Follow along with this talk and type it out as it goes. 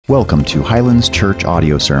Welcome to Highlands Church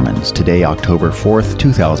Audio Sermons. Today, October 4th,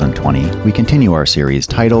 2020, we continue our series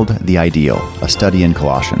titled The Ideal, a study in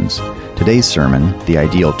Colossians. Today's sermon, The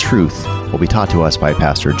Ideal Truth, will be taught to us by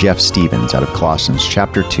Pastor Jeff Stevens out of Colossians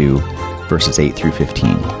chapter 2, verses 8 through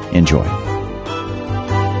 15. Enjoy.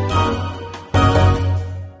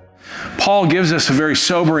 Paul gives us a very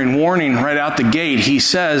sobering warning right out the gate. He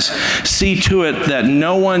says, see to it that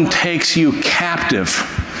no one takes you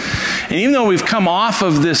captive. And even though we've come off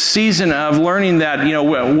of this season of learning that,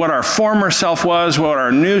 what our former self was, what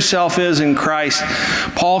our new self is in Christ,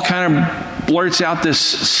 Paul kind of blurts out this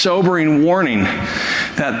sobering warning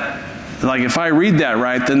that, like, if I read that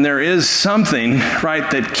right, then there is something,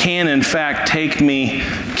 right, that can in fact take me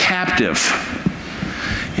captive.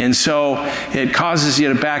 And so it causes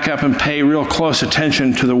you to back up and pay real close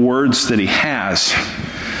attention to the words that he has.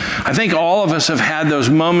 I think all of us have had those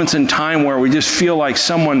moments in time where we just feel like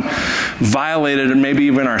someone violated maybe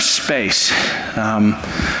even our space.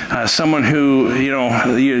 Someone who,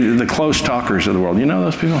 the close talkers of the world,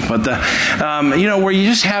 those people? But, where you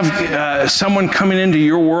just have someone coming into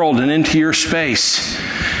your world and into your space,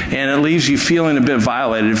 and it leaves you feeling a bit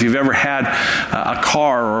violated. If you've ever had a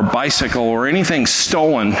car or a bicycle or anything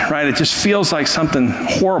stolen, right, it just feels like something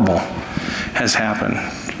horrible has happened.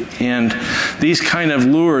 And these kind of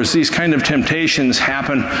lures, these kind of temptations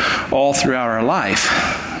happen all throughout our life.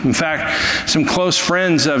 In fact, some close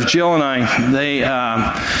friends of Jill and I,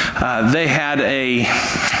 they had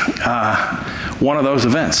one of those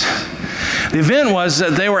events. The event was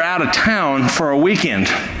that they were out of town for a weekend.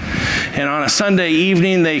 And on a Sunday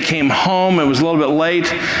evening, they came home. It was a little bit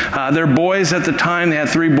late. Their boys at the time, they had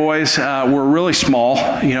 3 boys, were really small,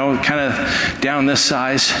 kind of down this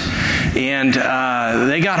size. And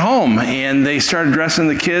they got home, and they started dressing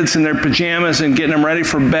the kids in their pajamas and getting them ready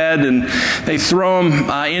for bed. And they throw them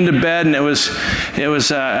into bed, and it was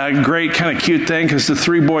a great kind of cute thing because the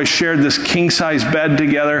 3 boys shared this king-size bed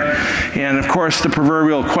together. And, of course, the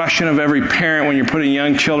proverbial question of every parent when you're putting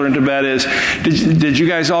young children to bed is, did you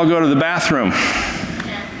guys all go to the bathroom?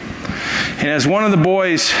 And as one of the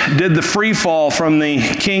boys did the free fall from the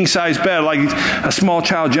king-size bed, like a small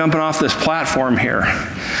child jumping off this platform here,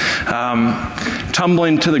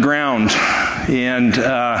 tumbling to the ground and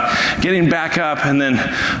getting back up and then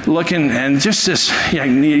looking and just this,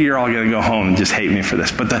 you're all going to go home and just hate me for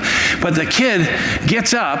this. But the kid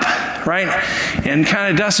gets up, right, and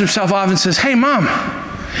kind of dusts himself off and says, "Hey, Mom,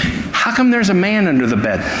 how come there's a man under the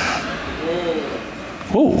bed?"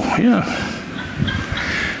 Oh, yeah.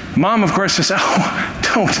 Mom, of course, says,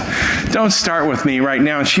 don't start with me right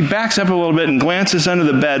now. And she backs up a little bit and glances under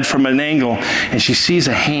the bed from an angle, and she sees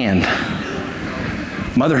a hand.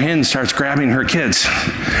 Mother hen starts grabbing her kids.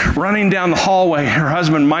 Running down the hallway, her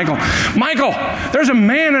husband, Michael, there's a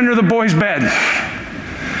man under the boy's bed.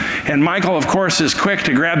 And Michael, of course, is quick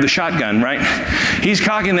to grab the shotgun, right? He's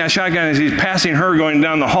cocking that shotgun as he's passing her going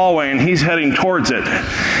down the hallway, and he's heading towards it.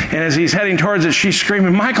 And as he's heading towards it, she's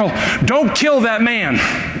screaming, "Michael, don't kill that man."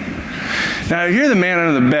 Now, if you're the man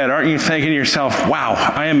under the bed, aren't you thinking to yourself, wow,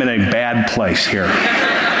 I am in a bad place here.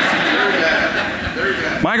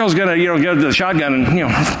 Michael's going to, get the shotgun and,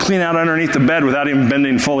 clean out underneath the bed without even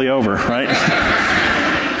bending fully over, right?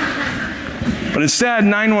 But instead,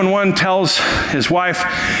 911 tells his wife,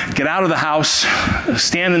 get out of the house,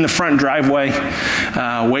 stand in the front driveway,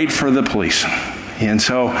 wait for the police. And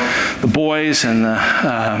so the boys and the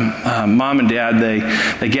mom and dad,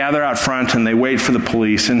 they gather out front and they wait for the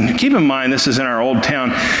police. And keep in mind, this is in our old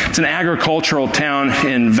town. It's an agricultural town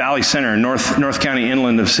in Valley Center, North County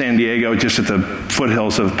inland of San Diego, just at the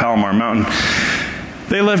foothills of Palomar Mountain.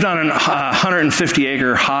 They lived on a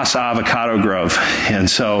 150-acre Haas avocado grove, and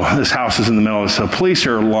so this house is in the middle. So police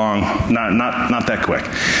are long, not that quick,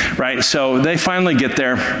 right? So they finally get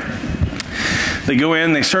there. They go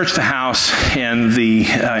in, they search the house, and the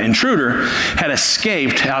intruder had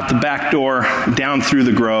escaped out the back door, down through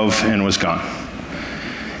the grove, and was gone.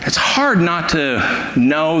 It's hard not to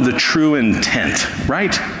know the true intent,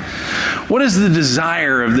 right? What is the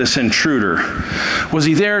desire of this intruder? Was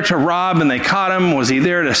he there to rob and they caught him? Was he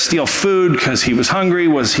there to steal food because he was hungry?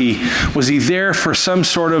 Was he there for some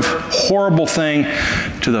sort of horrible thing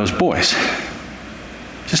to those boys?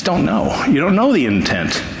 Just don't know. You don't know the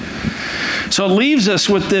intent. So it leaves us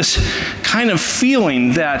with this kind of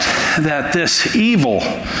feeling that this evil,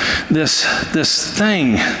 this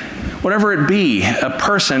thing, whatever it be, a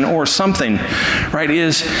person or something, right,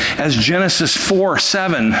 is, as Genesis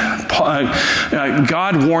 4:7,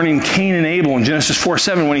 God warning Cain and Abel in Genesis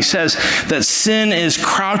 4:7 when he says that sin is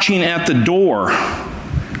crouching at the door,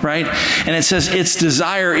 right? And it says its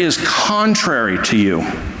desire is contrary to you.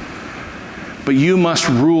 but you must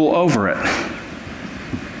rule over it.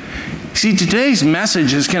 See, today's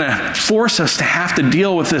message is going to force us to have to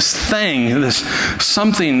deal with this thing, this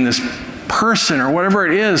something, this person, or whatever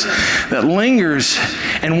it is that lingers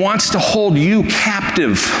and wants to hold you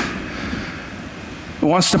captive. It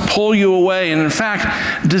wants to pull you away. And in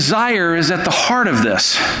fact, desire is at the heart of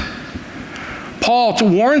this. Paul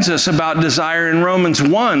warns us about desire in Romans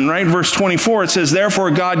 1, right? Verse 24, it says, therefore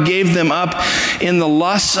God gave them up in the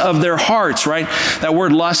lusts of their hearts, right? That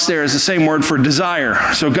word lust there is the same word for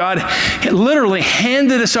desire. So God literally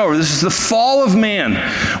handed us over. This is the fall of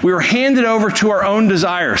man. We were handed over to our own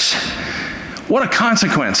desires. What a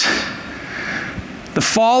consequence. The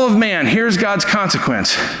fall of man, here's God's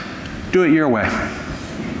consequence. Do it your way.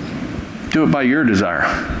 Do it by your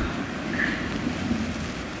desire.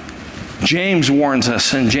 James warns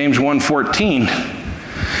us in James 1:14.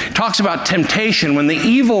 He talks about temptation when the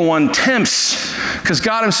evil one tempts, because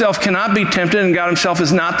God himself cannot be tempted and God himself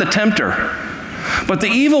is not the tempter. But the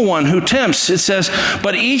evil one who tempts, it says,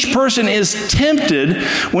 but each person is tempted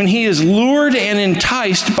when he is lured and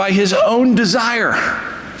enticed by his own desire.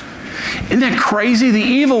 Isn't that crazy? The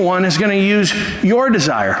evil one is going to use your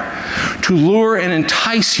desire to lure and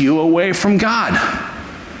entice you away from God.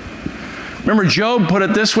 Remember, Job put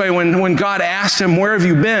it this way when God asked him, where have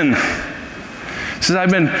you been? He says, I've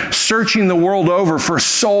been searching the world over for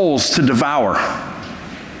souls to devour.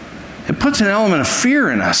 It puts an element of fear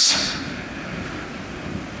in us.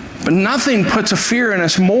 But nothing puts a fear in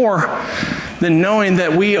us more than knowing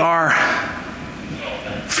that we are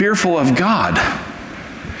fearful of God.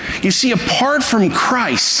 You see, apart from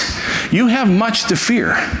Christ, you have much to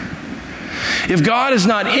fear. If God is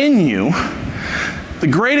not in you, the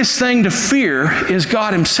greatest thing to fear is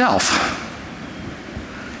God himself.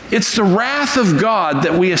 It's the wrath of God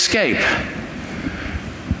that we escape.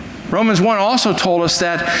 Romans 1 also told us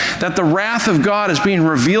that the wrath of God is being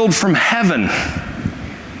revealed from heaven.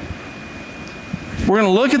 We're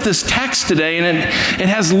going to look at this text today, and it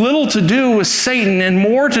has little to do with Satan and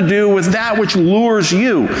more to do with that which lures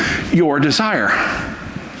you, your desire.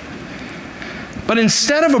 But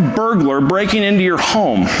instead of a burglar breaking into your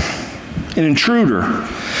home, an intruder,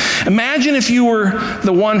 imagine if you were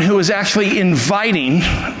the one who is actually inviting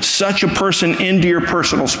such a person into your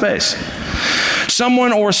personal space.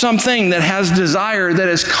 Someone or something that has desire that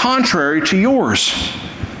is contrary to yours.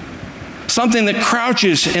 Something that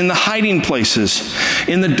crouches in the hiding places,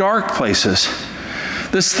 in the dark places.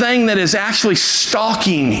 This thing that is actually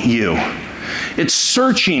stalking you. It's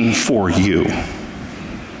searching for you.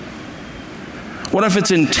 What if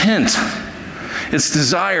its intent, its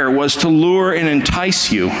desire was to lure and entice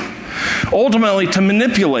you, ultimately to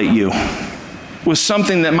manipulate you with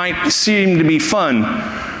something that might seem to be fun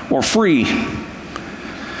or free.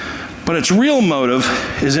 But its real motive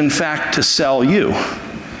is in fact to sell you,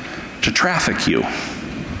 to traffic you,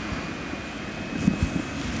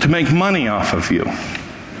 to make money off of you.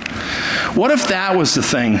 What if that was the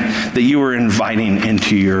thing that you were inviting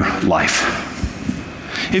into your life?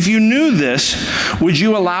 If you knew this, would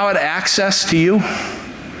you allow it access to you?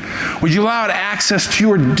 Would you allow it access to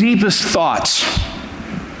your deepest thoughts?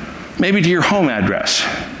 Maybe to your home address.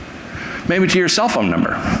 Maybe to your cell phone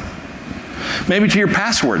number. Maybe to your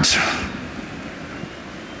passwords.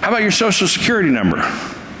 How about your social security number?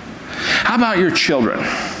 How about your children?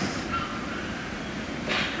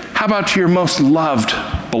 How about to your most loved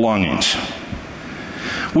belongings?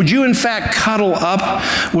 Would you in fact cuddle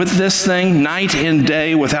up with this thing night and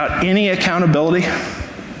day without any accountability?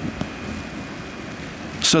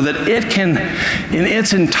 So that it can, in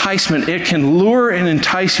its enticement, it can lure and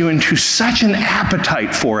entice you into such an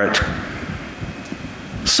appetite for it.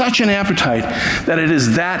 Such an appetite that it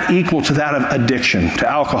is that equal to that of addiction, to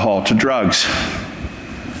alcohol, to drugs.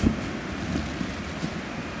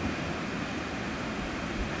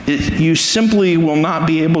 You simply will not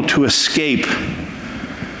be able to escape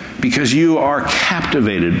because you are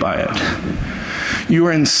captivated by it. You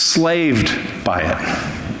are enslaved by it.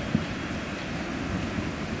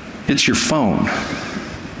 It's your phone.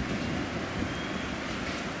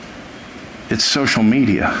 It's social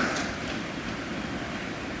media.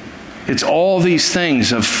 It's all these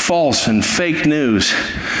things of false and fake news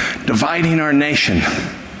dividing our nation.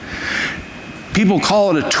 People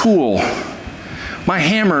call it a tool. My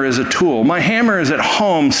hammer is a tool. My hammer is at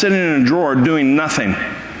home sitting in a drawer doing nothing.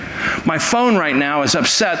 My phone right now is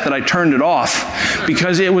upset that I turned it off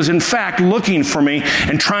because it was in fact looking for me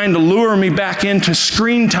and trying to lure me back into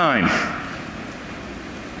screen time.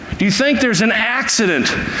 Do you think there's an accident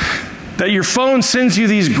that your phone sends you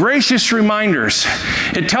these gracious reminders?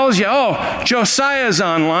 It tells you, oh, Josiah's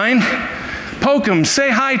online. Poke him,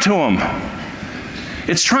 say hi to him.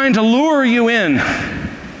 It's trying to lure you in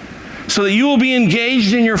so that you will be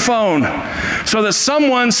engaged in your phone, so that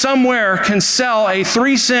someone somewhere can sell a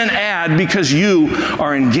 3-cent ad because you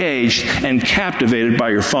are engaged and captivated by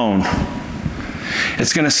your phone.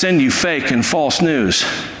 It's going to send you fake and false news.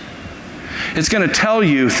 It's going to tell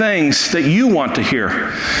you things that you want to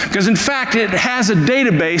hear. Because in fact, it has a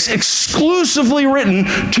database exclusively written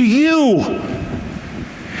to you.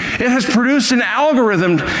 It has produced an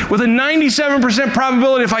algorithm with a 97%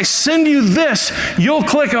 probability if I send you this, you'll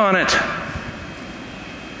click on it.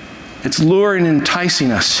 It's luring and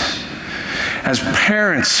enticing us. As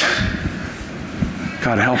parents,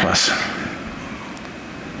 God help us.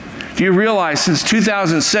 Do you realize since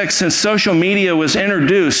 2006, since social media was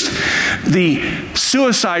introduced, the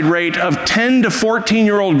suicide rate of 10 to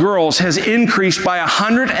 14-year-old girls has increased by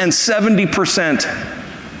 170%?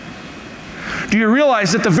 Do you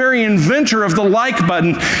realize that the very inventor of the like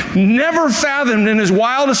button never fathomed in his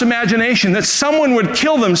wildest imagination that someone would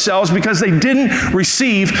kill themselves because they didn't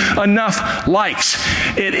receive enough likes?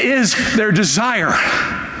 It is their desire.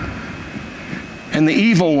 And the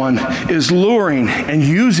evil one is luring and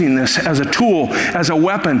using this as a tool, as a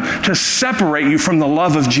weapon to separate you from the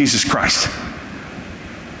love of Jesus Christ.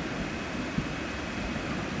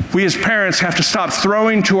 We as parents have to stop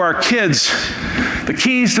throwing to our kids the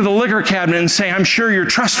keys to the liquor cabinet and say, I'm sure you're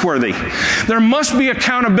trustworthy. There must be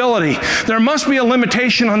accountability. There must be a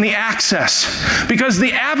limitation on the access because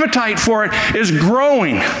the appetite for it is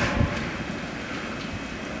growing.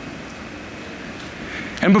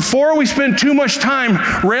 And before we spend too much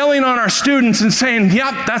time railing on our students and saying,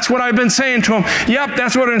 yep, that's what I've been saying to them. Yep,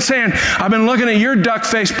 that's what I'm saying. I've been looking at your duck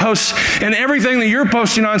face posts and everything that you're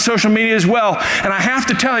posting on social media as well. And I have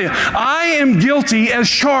to tell you, I am guilty as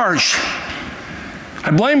charged. I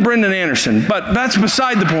blame Brendan Anderson, but that's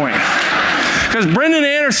beside the point. Because Brendan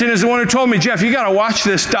Anderson is the one who told me, Jeff, you got to watch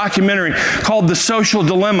this documentary called The Social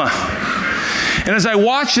Dilemma. And as I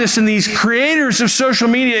watch this and these creators of social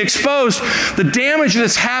media expose the damage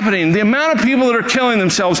that's happening, the amount of people that are killing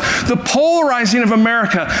themselves, the polarizing of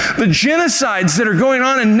America, the genocides that are going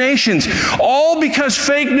on in nations, all because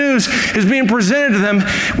fake news is being presented to them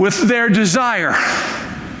with their desire.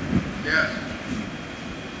 Yes.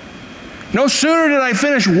 No sooner did I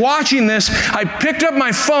finish watching this, I picked up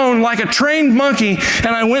my phone like a trained monkey and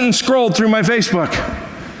I went and scrolled through my Facebook.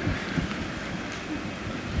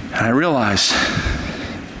 And I realized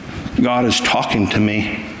God is talking to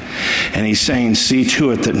me, and He's saying, see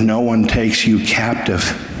to it that no one takes you captive.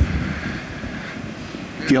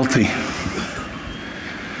 Guilty.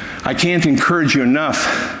 I can't encourage you enough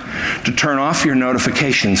to turn off your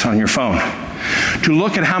notifications on your phone, to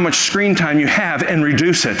look at how much screen time you have and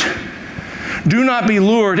reduce it. Do not be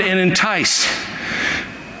lured and enticed.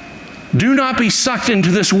 Do not be sucked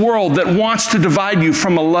into this world that wants to divide you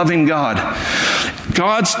from a loving God.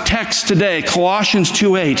 God's text today, Colossians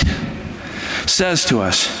 2:8, says to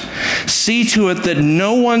us, see to it that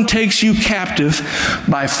no one takes you captive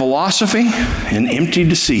by philosophy and empty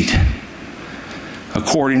deceit,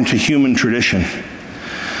 according to human tradition,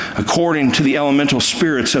 according to the elemental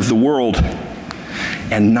spirits of the world,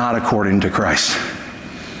 and not according to Christ.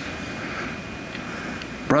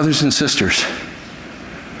 Brothers and sisters,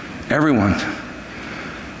 everyone,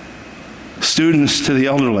 students to the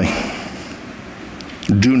elderly,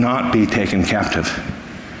 do not be taken captive.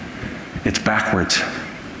 It's backwards.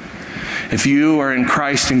 If you are in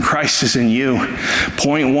Christ and Christ is in you,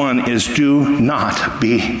 point one is do not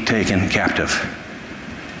be taken captive.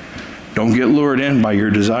 Don't get lured in by your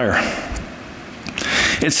desire.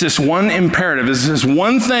 It's this one imperative. It's this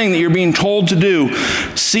one thing that you're being told to do.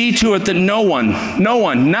 See to it that no one,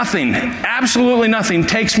 nothing, absolutely nothing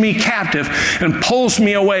takes me captive and pulls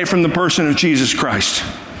me away from the person of Jesus Christ.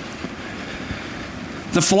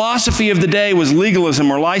 The philosophy of the day was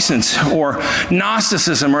legalism or license or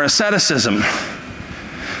Gnosticism or asceticism.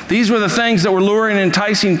 These were the things that were luring and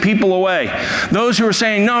enticing people away. Those who were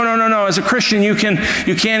saying, no, as a Christian you can't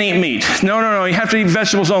eat meat. No, you have to eat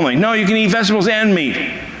vegetables only. No, you can eat vegetables and meat.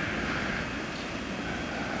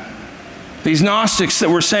 These Gnostics that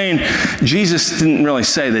were saying Jesus didn't really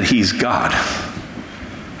say that He's God.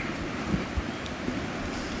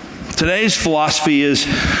 Today's philosophy is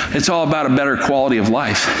it's all about a better quality of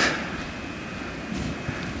life.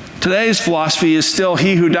 Today's philosophy is still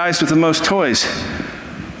he who dies with the most toys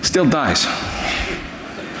still dies.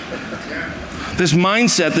 This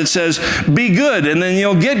mindset that says, be good and then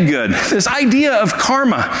you'll get good. This idea of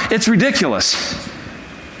karma, it's ridiculous.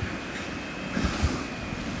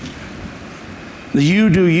 The you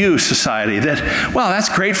do you society that, well, that's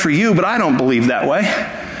great for you, but I don't believe that way.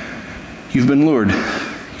 You've been lured.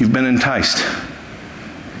 You've been enticed.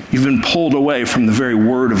 You've been pulled away from the very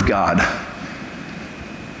Word of God.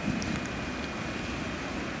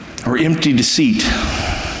 Or empty deceit.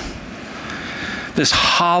 This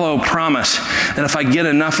hollow promise that if I get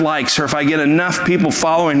enough likes or if I get enough people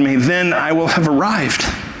following me, then I will have arrived.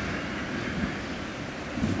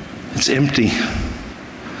 It's empty.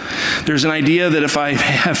 There's an idea that if I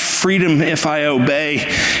have freedom, if I obey,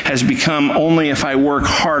 has become only if I work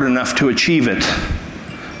hard enough to achieve it.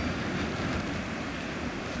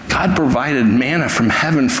 God provided manna from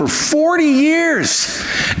heaven for 40 years,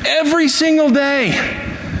 every single day.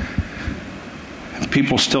 And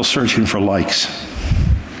people still searching for likes.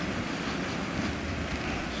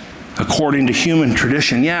 According to human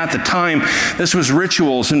tradition, at the time, this was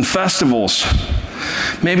rituals and festivals.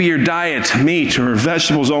 Maybe your diet, meat or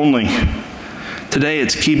vegetables only. Today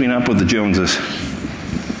it's keeping up with the Joneses.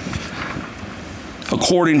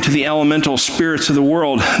 According to the elemental spirits of the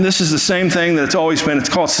world, this is the same thing that it's always been. It's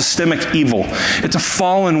called systemic evil. It's a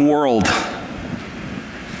fallen world.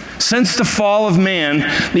 Since the fall of man,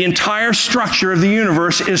 the entire structure of the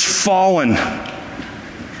universe is fallen.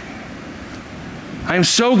 I am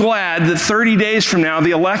so glad that 30 days from now,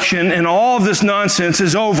 the election and all of this nonsense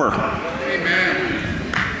is over. Amen.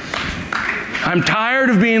 I'm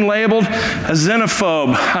tired of being labeled a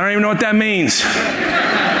xenophobe. I don't even know what that means.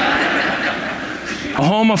 A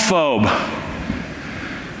homophobe.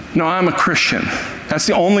 No, I'm a Christian. That's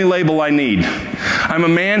the only label I need. I'm a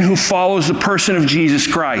man who follows the person of Jesus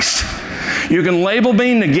Christ. You can label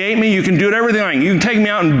me, negate me, you can do everything. You can take me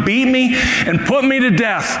out and beat me and put me to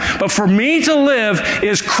death. But for me to live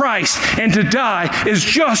is Christ, and to die is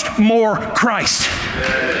just more Christ.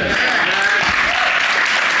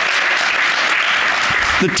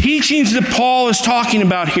 The teachings that Paul is talking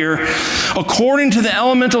about here, according to the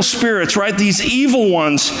elemental spirits, right? These evil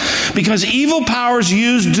ones, because evil powers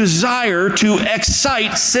use desire to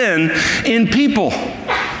excite sin in people.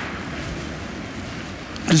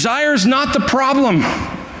 Desire is not the problem.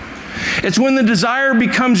 It's when the desire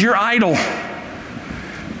becomes your idol.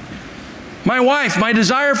 My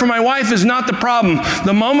desire for my wife is not the problem.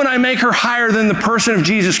 The moment I make her higher than the person of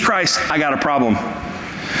Jesus Christ, I got a problem.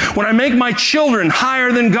 When I make my children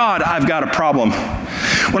higher than God, I've got a problem.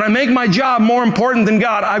 When I make my job more important than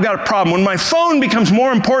God, I've got a problem. When my phone becomes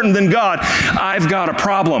more important than God, I've got a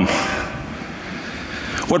problem.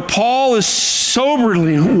 What Paul is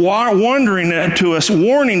soberly warning to us,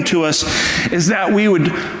 is that we would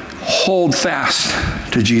hold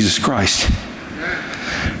fast to Jesus Christ.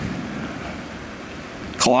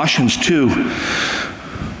 Colossians 2,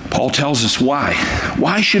 Paul tells us why.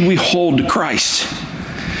 Why should we hold to Christ?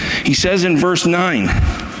 He says in verse 9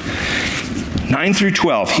 through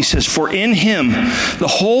 12, he says, "For in him the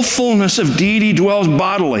whole fullness of deity dwells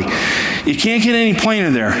bodily." You can't get any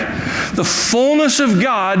plainer there. The fullness of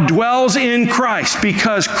God dwells in Christ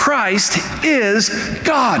because Christ is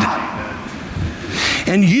God.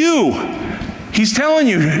 And he's telling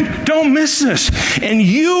you, don't miss this. And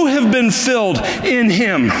you have been filled in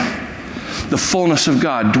him. The fullness of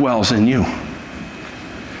God dwells in you.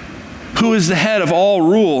 Who is the head of all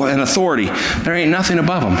rule and authority? There ain't nothing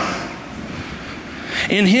above him.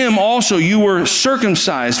 In him also you were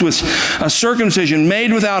circumcised with a circumcision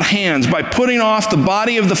made without hands by putting off the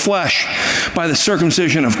body of the flesh by the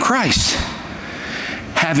circumcision of Christ,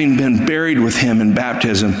 having been buried with him in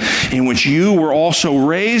baptism, in which you were also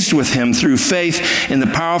raised with him through faith in the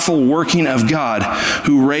powerful working of God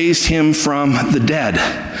who raised him from the dead.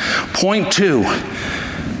 Point 2,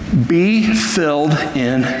 be filled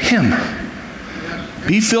in him.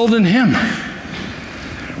 Be filled in him.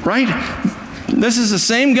 Right? This is the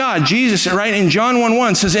same God, Jesus, right? In John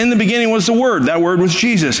 1:1 says, in the beginning was the Word. That Word was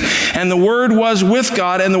Jesus. And the Word was with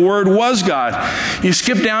God, and the Word was God. You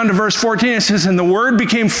skip down to verse 14, it says, and the Word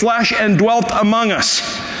became flesh and dwelt among us.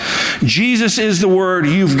 Jesus is the Word.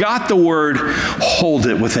 You've got the Word. Hold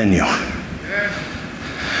it within you.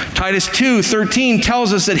 Titus 2:13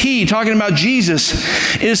 tells us that he, talking about Jesus,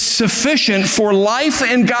 is sufficient for life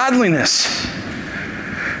and godliness.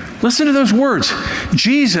 Listen to those words.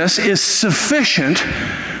 Jesus is sufficient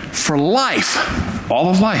for life,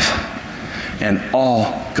 all of life, and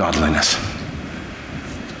all godliness.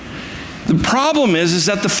 The problem is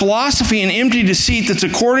that the philosophy and empty deceit that's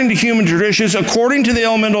according to human traditions, according to the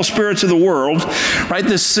elemental spirits of the world, right,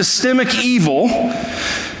 this systemic evil,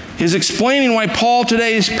 is explaining why Paul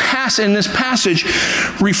today's in this passage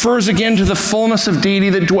refers again to the fullness of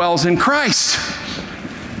deity that dwells in Christ.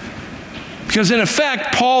 Because in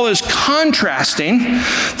effect, Paul is contrasting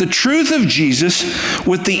the truth of Jesus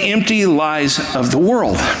with the empty lies of the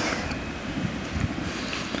world.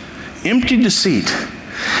 Empty deceit.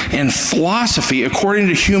 and philosophy, according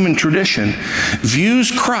to human tradition,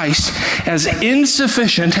 views Christ as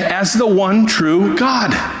insufficient as the one true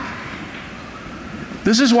God.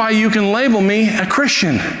 This is why you can label me a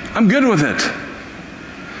Christian. I'm good with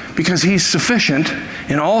it. Because he's sufficient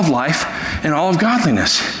in all of life and all of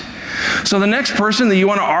godliness. So the next person that you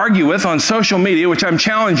want to argue with on social media, which I'm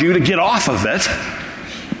challenging you to get off of it,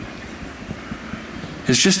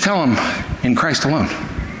 is just tell them in Christ alone.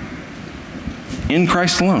 In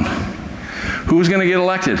Christ alone. Who's going to get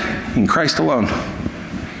elected? In Christ alone.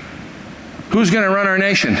 Who's going to run our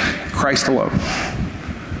nation? Christ alone.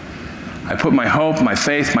 I put my hope, my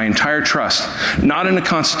faith, my entire trust, not in a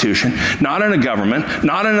constitution, not in a government,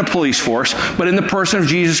 not in a police force, but in the person of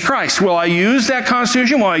Jesus Christ. Will I use that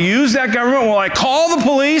constitution? Will I use that government? Will I call the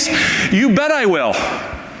police? You bet I will.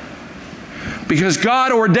 Because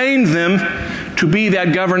God ordained them to be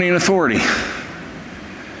that governing authority.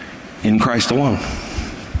 In Christ alone.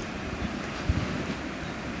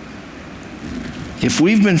 If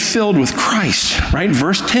we've been filled with Christ, right?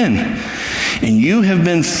 Verse 10, and you have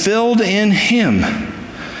been filled in him,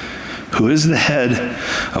 who is the head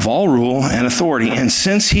of all rule and authority. And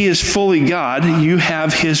since he is fully God, you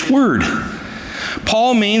have his word.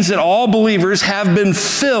 Paul means that all believers have been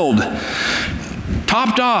filled,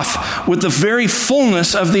 topped off with the very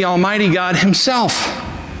fullness of the Almighty God himself.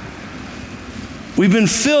 We've been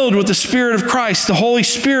filled with the Spirit of Christ, the Holy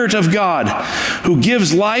Spirit of God, who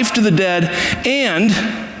gives life to the dead, and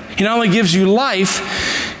he not only gives you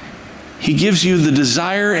life, he gives you the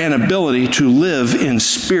desire and ability to live in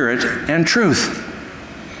spirit and truth,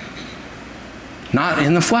 not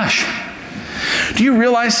in the flesh. Do you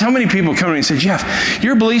realize how many people come to me and say, Jeff,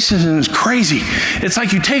 your belief system is crazy. It's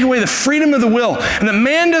like you take away the freedom of the will, and that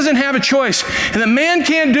man doesn't have a choice, and that man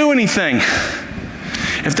can't do anything.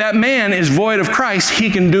 If that man is void of Christ,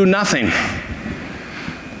 he can do nothing.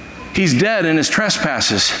 He's dead in his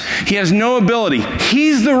trespasses. He has no ability.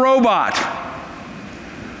 He's the robot.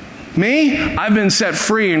 Me, I've been set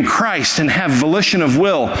free in Christ and have volition of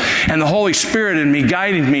will and the Holy Spirit in me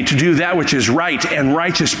guiding me to do that which is right and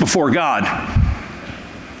righteous before God.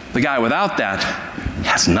 The guy without that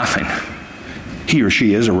has nothing. He or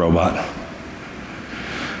she is a robot.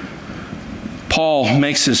 Paul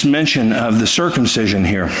makes this mention of the circumcision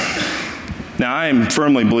here. Now, I am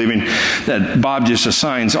firmly believing that Bob just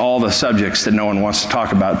assigns all the subjects that no one wants to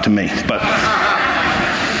talk about to me. But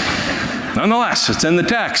nonetheless, it's in the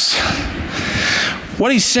text.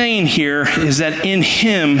 What he's saying here is that in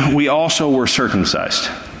him we also were circumcised.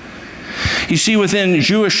 You see, within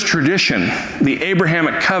Jewish tradition, the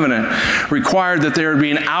Abrahamic covenant required that there would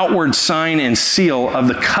be an outward sign and seal of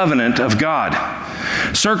the covenant of God.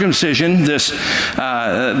 Circumcision, this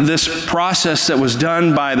process that was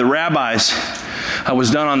done by the rabbis,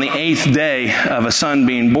 was done on the 8th day of a son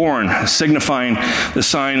being born, signifying the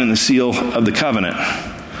sign and the seal of the covenant.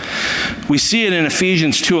 We see it in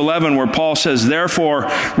Ephesians 2:11 where Paul says, therefore,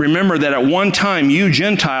 remember that at one time you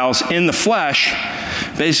Gentiles in the flesh,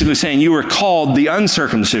 basically saying you were called the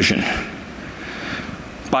uncircumcision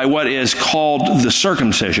by what is called the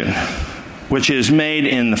circumcision, which is made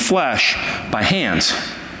in the flesh by hands.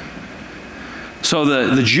 So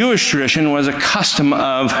the Jewish tradition was a custom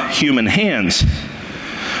of human hands.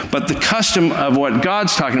 But the custom of what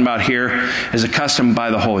God's talking about here is a custom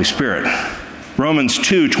by the Holy Spirit. Romans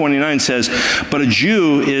 2:29 says, but a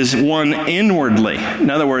Jew is one inwardly. In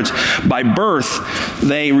other words, by birth,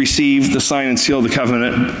 they receive the sign and seal of the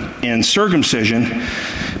covenant and circumcision.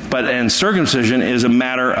 And circumcision is a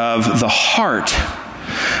matter of the heart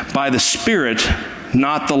by the Spirit,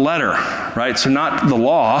 not the letter, right? So not the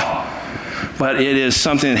law, but it is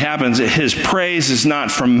something that happens. His praise is not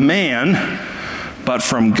from man, but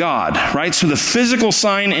from God, right? So the physical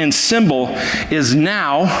sign and symbol is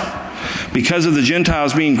now, because of the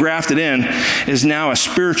Gentiles being grafted in, is now a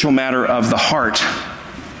spiritual matter of the heart.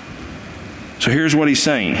 So here's what he's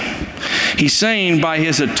saying. He's saying by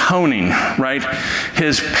his atoning, right?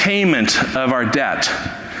 His payment of our debt.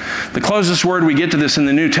 The closest word we get to this in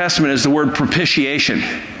the New Testament is the word propitiation,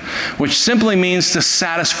 which simply means to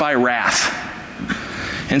satisfy wrath.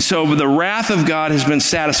 And so the wrath of God has been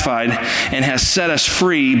satisfied and has set us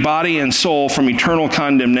free, body and soul, from eternal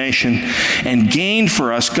condemnation and gained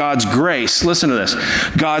for us God's grace. Listen to this.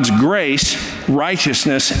 God's grace,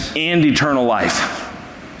 righteousness, and eternal life.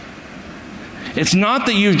 It's not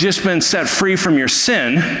that you've just been set free from your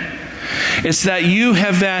sin. It's that you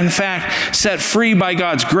have been, in fact, set free by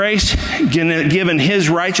God's grace, given his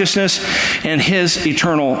righteousness and his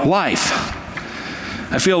eternal life.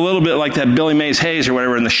 I feel a little bit like that Billy Mays Hayes or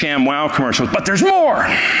whatever in the ShamWow commercials, but there's more.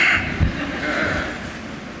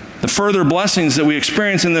 The further blessings that we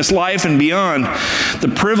experience in this life and beyond,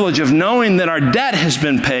 the privilege of knowing that our debt has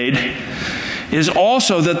been paid, is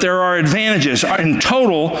also that there are advantages. In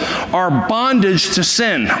total, our bondage to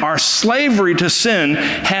sin, our slavery to sin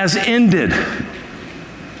has ended.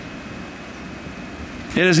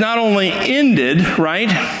 It has not only ended, right?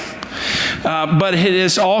 But it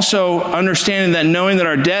is also understanding that knowing that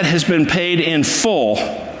our debt has been paid in full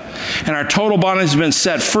and our total bondage has been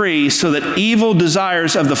set free so that evil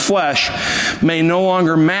desires of the flesh may no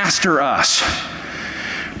longer master us.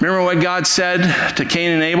 Remember what God said to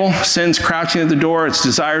Cain and Abel? Sin's crouching at the door, its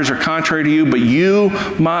desires are contrary to you, but you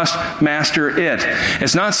must master it.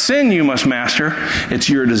 It's not sin you must master, it's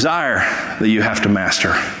your desire that you have to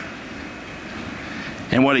master.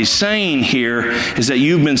 And what he's saying here is that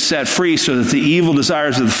you've been set free so that the evil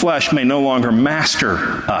desires of the flesh may no longer master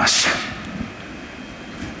us.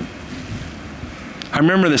 I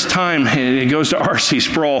remember this time, it goes to R.C.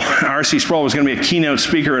 Sproul. R.C. Sproul was going to be a keynote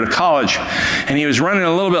speaker at a college, and he was running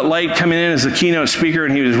a little bit late coming in as the keynote speaker,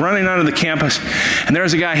 and he was running onto the campus, and there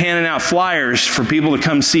was a guy handing out flyers for people to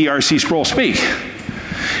come see R.C. Sproul speak.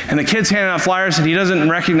 And the kid's handing out flyers, and he doesn't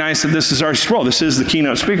recognize that this is R.C. Sproul. This is the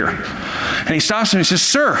keynote speaker. And he stops him and he says,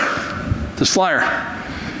 "Sir, this flyer,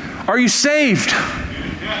 are you saved?"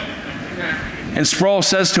 And Sproul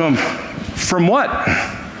says to him, "From what?"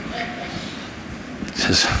 He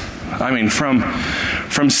says,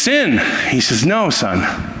 from sin. He says, "No, son,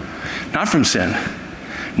 not from sin,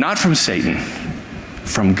 not from Satan,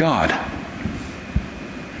 from God.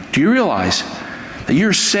 Do you realize that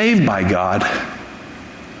you're saved by God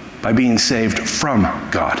by being saved from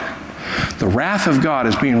God? The wrath of God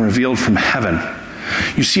is being revealed from heaven.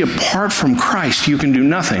 You see, apart from Christ, you can do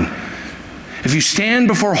nothing. If you stand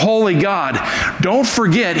before holy God, don't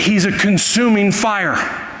forget He's a consuming fire.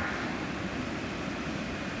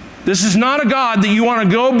 This is not a God that you want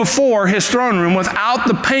to go before His throne room without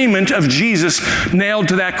the payment of Jesus nailed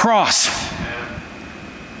to that cross.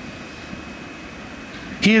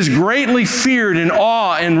 He is greatly feared in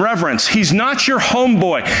awe and reverence. He's not your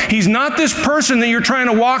homeboy. He's not this person that you're trying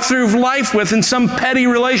to walk through life with in some petty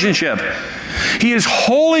relationship. He is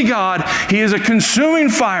holy God. He is a consuming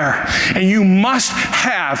fire. And you must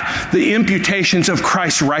have the imputations of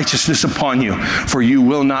Christ's righteousness upon you, for you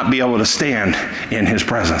will not be able to stand in His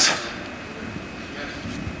presence.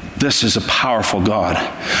 This is a powerful God.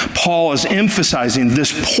 Paul is emphasizing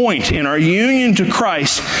this point in our union to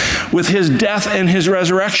Christ with His death and His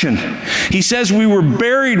resurrection. He says we were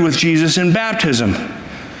buried with Jesus in baptism.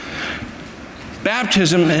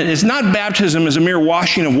 Baptism is not baptism as a mere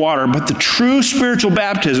washing of water, but the true spiritual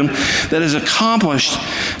baptism that is accomplished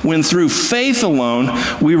when through faith alone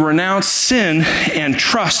we renounce sin and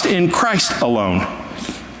trust in Christ alone.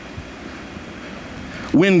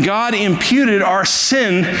 When God imputed our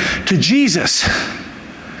sin to Jesus.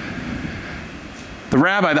 The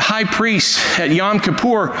rabbi, the high priest at Yom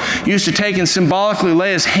Kippur used to take and symbolically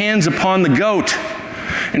lay his hands upon the goat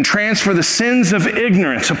and transfer the sins of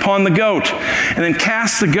ignorance upon the goat, and then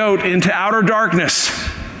cast the goat into outer darkness,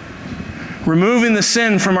 removing the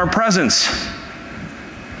sin from our presence.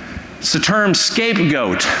 It's the term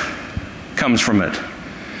scapegoat comes from it.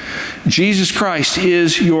 Jesus Christ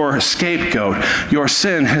is your scapegoat. Your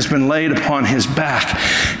sin has been laid upon His back.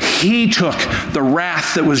 He took the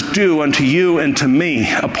wrath that was due unto you and to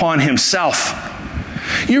me upon Himself.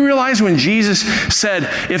 You realize when Jesus said,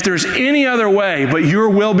 "If there's any other way but your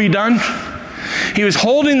will be done," He was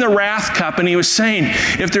holding the wrath cup and He was saying,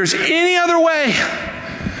 if there's any other way,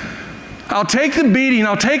 I'll take the beating,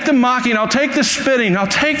 I'll take the mocking, I'll take the spitting, I'll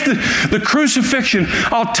take the crucifixion,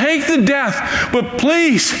 I'll take the death, but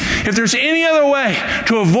please, if there's any other way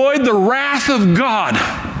to avoid the wrath of God,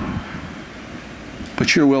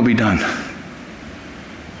 but your will be done.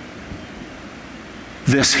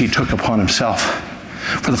 This He took upon Himself.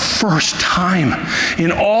 For the first time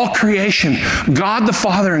in all creation, God the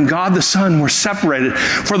Father and God the Son were separated,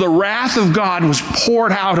 for the wrath of God was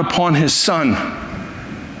poured out upon His Son,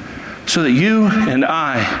 so that you and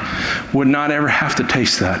I would not ever have to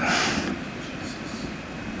taste that.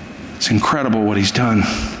 It's incredible what He's done.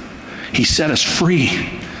 He set us free.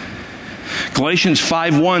 Galatians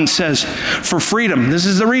 5:1 says, for freedom, this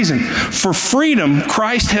is the reason, for freedom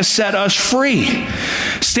Christ has set us free.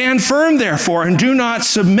 Stand firm, therefore, and do not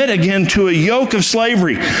submit again to a yoke of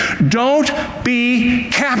slavery. Don't be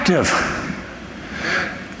captive.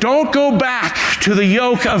 Don't go back to the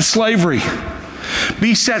yoke of slavery.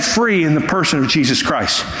 Be set free in the person of Jesus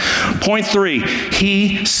Christ. Point 3,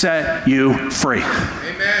 He set you free.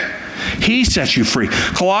 Amen. He set you free.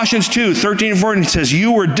 Colossians 2, 13 and 14 says,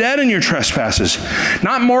 you were dead in your trespasses.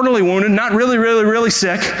 Not mortally wounded, not really, really, really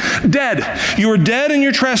sick. Dead. You were dead in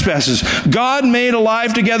your trespasses. God made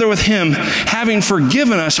alive together with him, having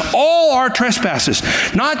forgiven us all our trespasses.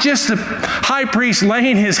 Not just the high priest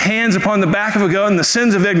laying his hands upon the back of a goat and the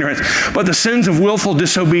sins of ignorance, but the sins of willful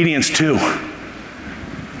disobedience too.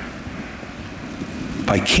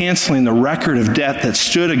 By canceling the record of debt that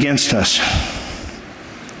stood against us.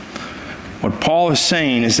 What Paul is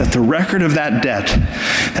saying is that the record of that debt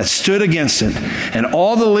that stood against it and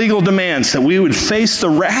all the legal demands that we would face the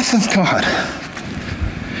wrath of God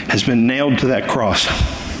has been nailed to that cross.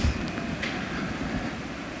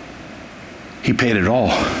 He paid it all.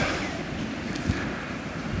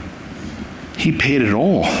 He paid it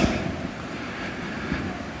all.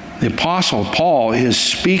 The Apostle Paul is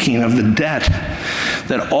speaking of the debt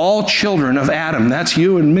that all children of Adam, that's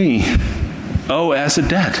you and me, owe as a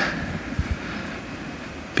debt.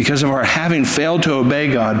 Because of our having failed to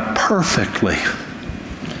obey God perfectly.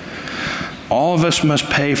 All of us must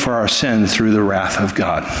pay for our sin through the wrath of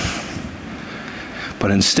God.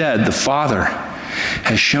 But instead, the Father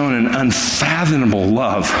has shown an unfathomable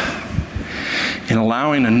love in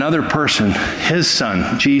allowing another person, his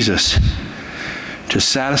Son, Jesus, to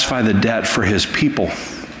satisfy the debt for his people.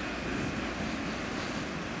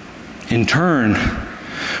 In turn,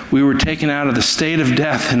 we were taken out of the state of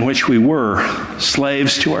death in which we were,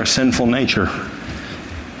 slaves to our sinful nature,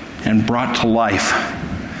 and brought to life,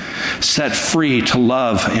 set free to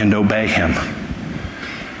love and obey him.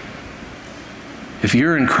 If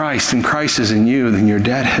you're in Christ and Christ is in you, then your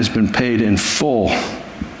debt has been paid in full.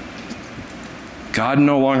 God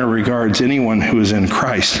no longer regards anyone who is in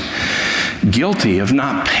Christ guilty of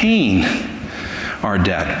not paying our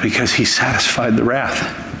debt because he satisfied the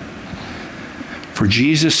wrath. For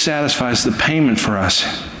Jesus satisfies the payment for us,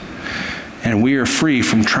 and we are free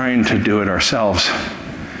from trying to do it ourselves.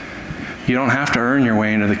 You don't have to earn your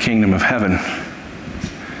way into the kingdom of heaven.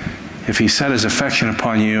 If he set his affection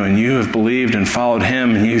upon you and you have believed and followed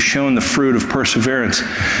him and you've shown the fruit of perseverance,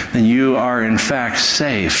 then you are in fact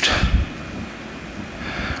saved.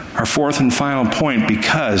 Our fourth and final point,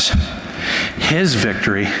 because his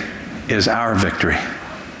victory is our victory.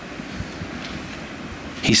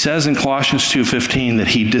 He says in Colossians 2:15 that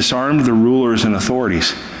he disarmed the rulers and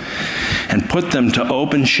authorities and put them to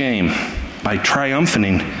open shame by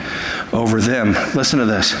triumphing over them. Listen to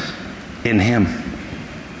this. In him.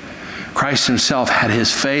 Christ himself had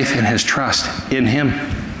his faith and his trust in him.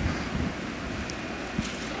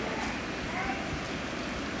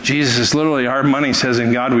 Jesus is literally, our money says,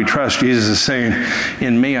 in God we trust. Jesus is saying,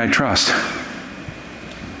 in me I trust.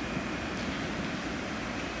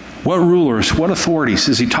 What rulers, what authorities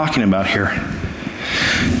is he talking about here?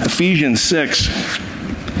 Ephesians 6,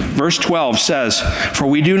 verse 12 says, for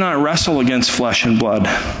we do not wrestle against flesh and blood,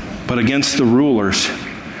 but against the rulers,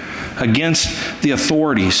 against the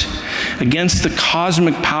authorities, against the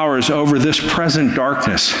cosmic powers over this present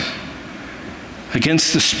darkness,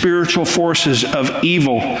 against the spiritual forces of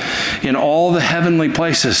evil in all the heavenly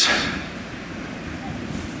places.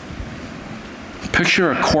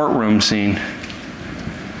 Picture a courtroom scene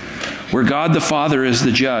where God the Father is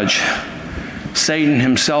the judge, Satan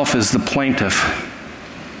himself is the plaintiff,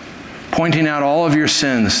 pointing out all of your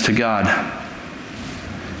sins to God,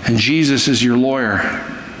 and Jesus is your lawyer.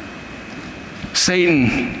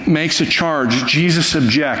 Satan makes a charge, Jesus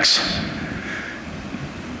objects,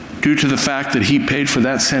 due to the fact that he paid for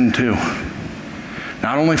that sin too.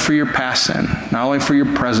 Not only for your past sin, not only for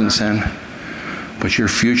your present sin, but your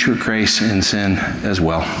future grace in sin as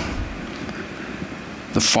well.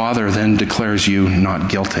 The Father then declares you not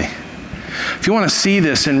guilty. If you want to see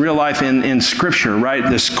this in real life in Scripture, right,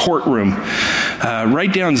 this courtroom,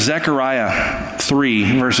 write down Zechariah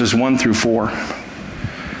 3, verses 1 through 4.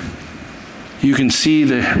 You can see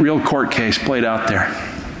the real court case played out there.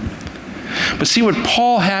 But see, what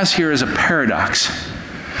Paul has here is a paradox.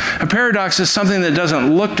 A paradox is something that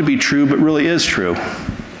doesn't look to be true, but really is true.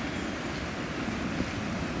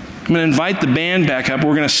 I'm going to invite the band back up.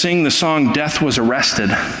 We're going to sing the song, Death Was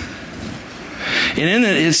Arrested. And in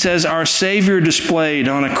it says, our Savior displayed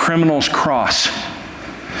on a criminal's cross.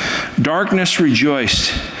 Darkness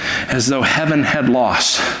rejoiced as though heaven had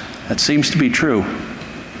lost. That seems to be true.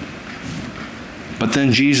 But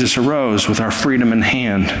then Jesus arose with our freedom in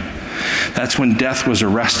hand. That's when death was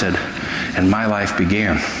arrested and my life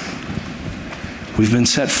began. We've been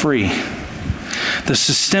set free. The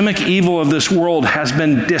systemic evil of this world has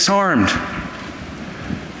been disarmed,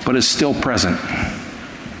 but is still present.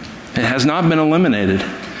 It has not been eliminated.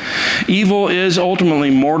 Evil is ultimately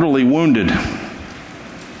mortally wounded.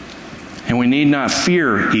 And we need not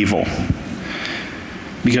fear evil,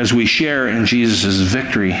 because we share in Jesus'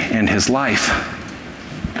 victory and his life.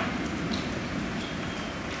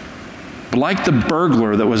 But like the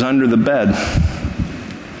burglar that was under the bed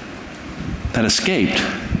that escaped,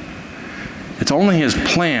 it's only his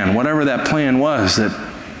plan, whatever that plan was, that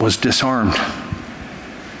was disarmed.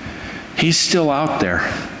 He's still out there,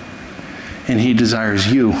 and he desires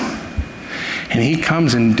you. And he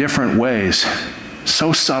comes in different ways,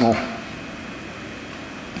 so subtle,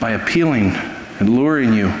 by appealing and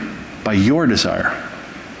luring you by your desire.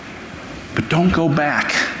 But don't go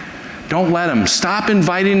back. Don't let him. Stop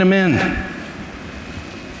inviting him in.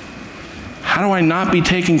 How do I not be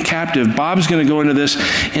taken captive? Bob's going to go into this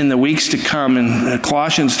in the weeks to come. In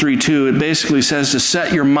Colossians 3:2, it basically says to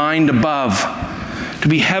set your mind above, to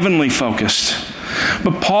be heavenly focused.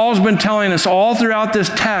 But Paul's been telling us all throughout this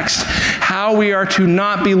text how we are to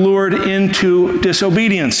not be lured into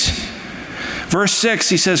disobedience. Verse 6,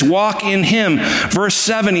 he says, walk in him. Verse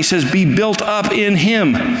 7, he says, be built up in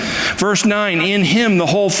him. Verse 9, in him the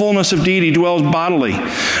whole fullness of deity dwells bodily.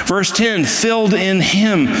 Verse 10, filled in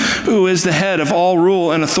him who is the head of all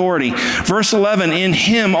rule and authority. Verse 11, in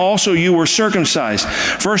him also you were circumcised.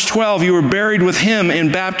 Verse 12, you were buried with him in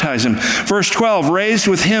baptism. Verse 12, raised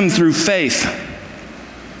with him through faith.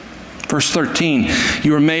 Verse 13,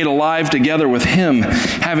 you were made alive together with him,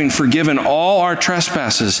 having forgiven all our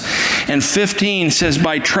trespasses. And 15 says,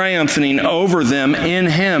 by triumphing over them in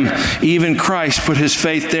him, even Christ put his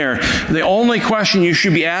faith there. The only question you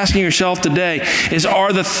should be asking yourself today is,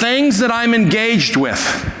 are the things that I'm engaged with,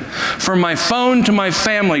 from my phone to my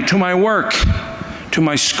family, to my work, to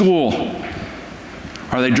my school,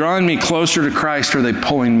 are they drawing me closer to Christ, or are they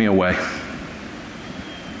pulling me away?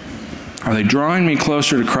 Are they drawing me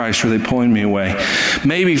closer to Christ, or are they pulling me away?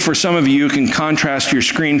 Maybe for some of you can contrast your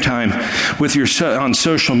screen time with on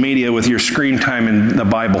social media with your screen time in the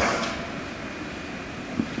Bible.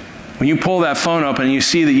 When you pull that phone up and you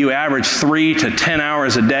see that you average 3 to 10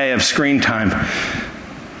 hours a day of screen time,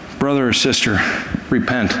 brother or sister,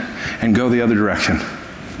 repent and go the other direction.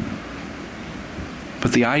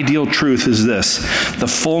 But the ideal truth is this: the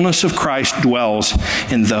fullness of Christ dwells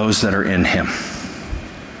in those that are in him.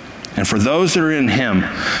 And for those that are in him,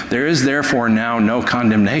 there is therefore now no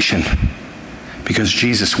condemnation, because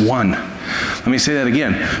Jesus won. Let me say that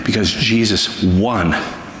again, because Jesus won.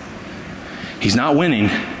 He's not winning,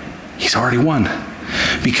 he's already won.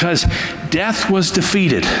 Because death was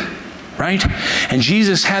defeated, right? And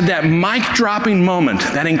Jesus had that mic-dropping moment,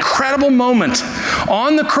 that incredible moment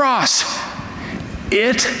on the cross.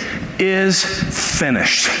 It is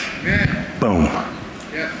finished. Boom.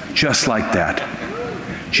 Just like that.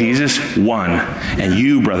 Jesus won, and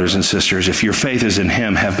you, brothers and sisters, if your faith is in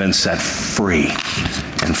him, have been set free,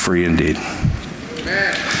 and free indeed.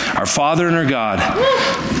 Amen. Our Father and our God,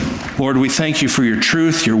 Lord, we thank you for your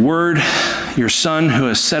truth, your word, your Son who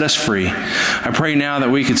has set us free. I pray now that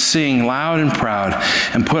we could sing loud and proud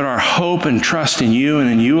and put our hope and trust in you and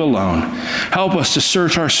in you alone. Help us to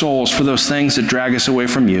search our souls for those things that drag us away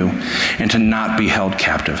from you and to not be held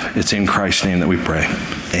captive. It's in Christ's name that we pray.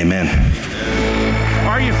 Amen.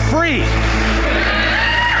 Are you free?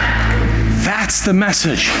 That's the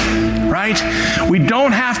message, right? We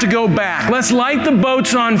don't have to go back. Let's light the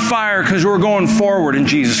boats on fire because we're going forward in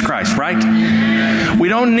Jesus Christ, right? We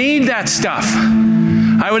don't need that stuff.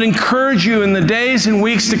 I would encourage you in the days and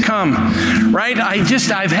weeks to come, right?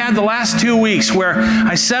 I've had the last 2 weeks where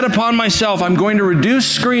I set upon myself, I'm going to reduce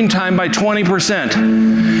screen time by 20%.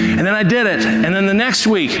 And then I did it. And then the next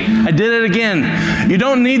week, I did it again. You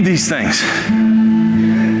don't need these things.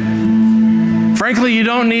 Frankly, you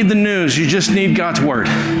don't need the news. You just need God's word.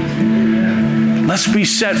 Let's be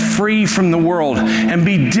set free from the world and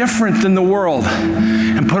be different than the world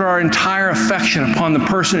and put our entire affection upon the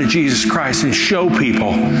person of Jesus Christ and show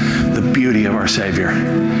people the beauty of our Savior.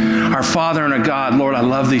 Our Father and our God, Lord, I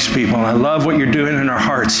love these people and I love what you're doing in our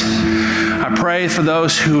hearts. I pray for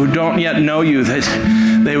those who don't yet know you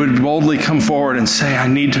that they would boldly come forward and say, I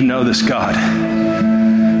need to know this God.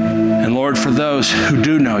 And Lord, for those who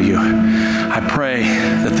do know you, I pray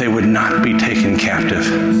that they would not be taken captive,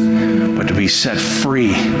 but to be set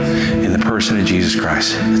free in the person of Jesus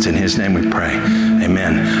Christ. It's in his name we pray.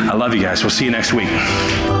 Amen. I love you guys. We'll see you next week.